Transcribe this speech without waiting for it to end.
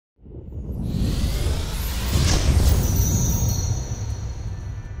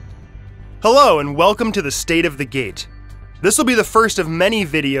Hello and welcome to the State of the Gate. This will be the first of many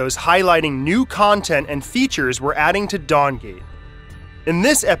videos highlighting new content and features we're adding to Dawngate. In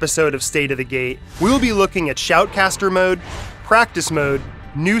this episode of State of the Gate, we will be looking at Shoutcaster mode, practice mode,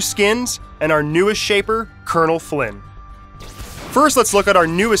 new skins, and our newest shaper, Colonel Flynn. First, let's look at our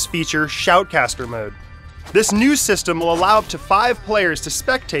newest feature, Shoutcaster mode. This new system will allow up to 5 players to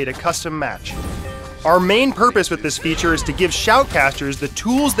spectate a custom match. Our main purpose with this feature is to give shoutcasters the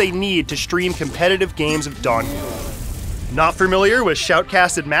tools they need to stream competitive games of Dawngate. Not familiar with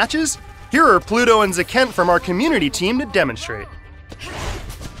shoutcasted matches? Here are Pluto and Zakent from our community team to demonstrate.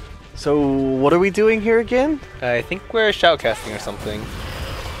 So what are we doing here again? I think we're shoutcasting or something.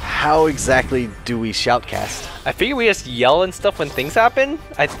 How exactly do we shoutcast? I figure we just yell and stuff when things happen.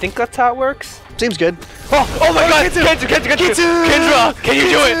 I think that's how it works. Seems good. Oh my god! Kendra! Can you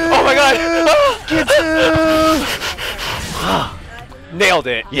do it? Oh my god! Nailed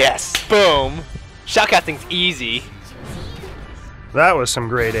it. Yes. Boom. Shoutcasting's easy. That was some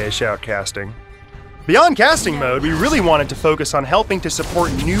grade A shoutcasting. Beyond casting mode, we really wanted to focus on helping to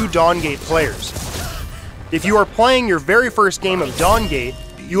support new Dawngate players. If you are playing your very first game of Dawngate,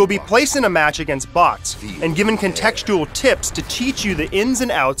 you will be placed in a match against bots and given contextual tips to teach you the ins and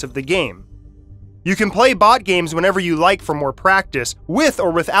outs of the game. You can play bot games whenever you like for more practice, with or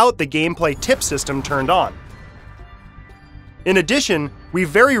without the gameplay tip system turned on. In addition, we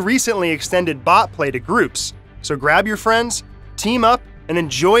very recently extended bot play to groups, so grab your friends, team up, and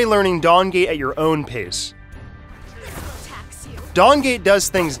enjoy learning Dawngate at your own pace. Dawngate does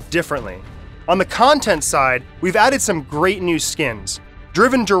things differently. On the content side, we've added some great new skins,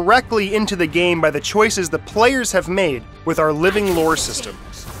 driven directly into the game by the choices the players have made with our living lore system.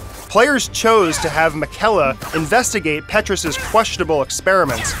 Players chose to have Michaela investigate Petrus's questionable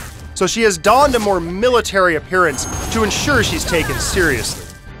experiments, so she has donned a more military appearance to ensure she's taken seriously.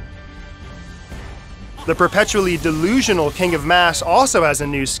 The perpetually delusional King of Mass also has a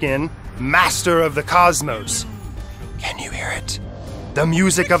new skin, Master of the Cosmos. Can you hear it? The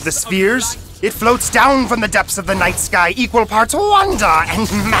music of the spheres? It floats down from the depths of the night sky, equal parts wonder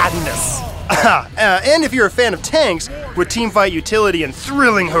and madness. And if you're a fan of tanks, with teamfight utility and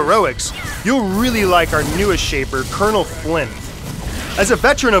thrilling heroics, you'll really like our newest shaper, Colonel Flynn. As a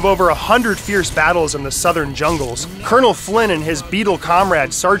veteran of over 100 fierce battles in the southern jungles, Colonel Flynn and his beetle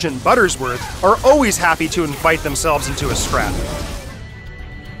comrade, Sergeant Buttersworth, are always happy to invite themselves into a scrap.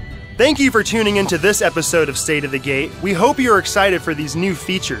 Thank you for tuning into this episode of State of the Gate. We hope you're excited for these new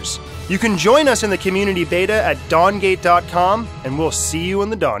features. You can join us in the community beta at dawngate.com, and we'll see you in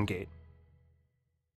the Dawngate.